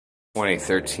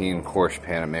2013 Porsche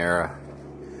Panamera.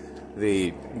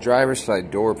 The driver's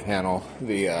side door panel,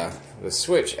 the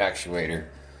switch actuator,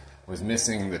 was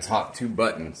missing the top two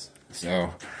buttons.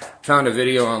 So, found a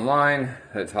video online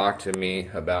that talked to me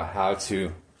about how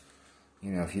to,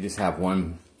 if you just have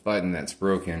one button that's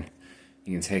broken,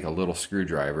 you can take a little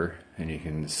screwdriver and you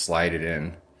can slide it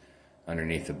in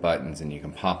underneath the buttons and you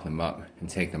can pop them up and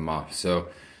take them off. So,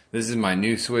 this is my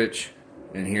new switch,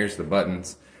 and here's the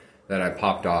buttons that I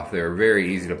popped off. They were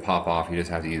very easy to pop off. You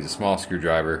just have to use a small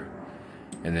screwdriver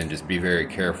and then just be very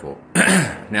careful.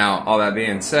 Now, all that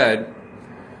being said,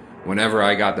 whenever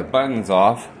I got the buttons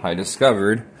off, I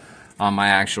discovered on my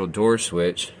actual door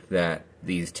switch that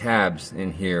these tabs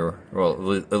in here,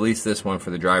 well, at least this one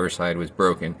for the driver's side, was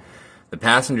broken. The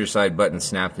passenger side button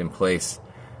snapped in place.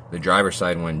 The driver's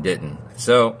side one didn't.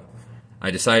 So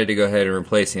I decided to go ahead and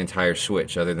replace the entire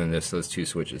switch, other than those two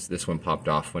switches. This one popped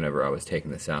off whenever I was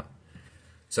taking this out.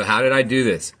 So how did I do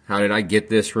this? How did I get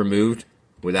this removed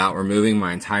without removing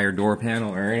my entire door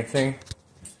panel or anything?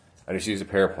 I just used a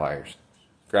pair of pliers.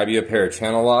 Grab you a pair of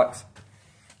channel locks,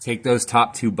 take those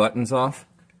top two buttons off,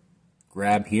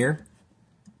 grab here,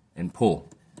 and pull.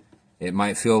 It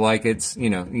might feel like it's,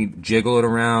 you jiggle it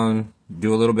around,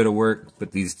 do a little bit of work,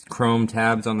 but these chrome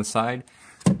tabs on the side,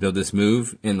 they'll just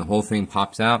move and the whole thing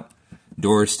pops out.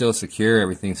 Door is still secure,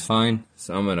 everything's fine.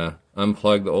 So I'm gonna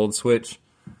unplug the old switch,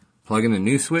 plug in the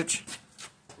new switch,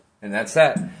 and that's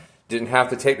that. Didn't have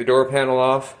to take the door panel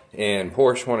off, and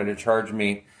Porsche wanted to charge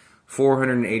me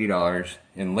 $480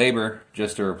 in labor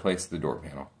just to replace the door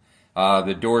panel.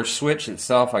 The door switch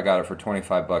itself, I got it for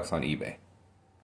 25 bucks on eBay.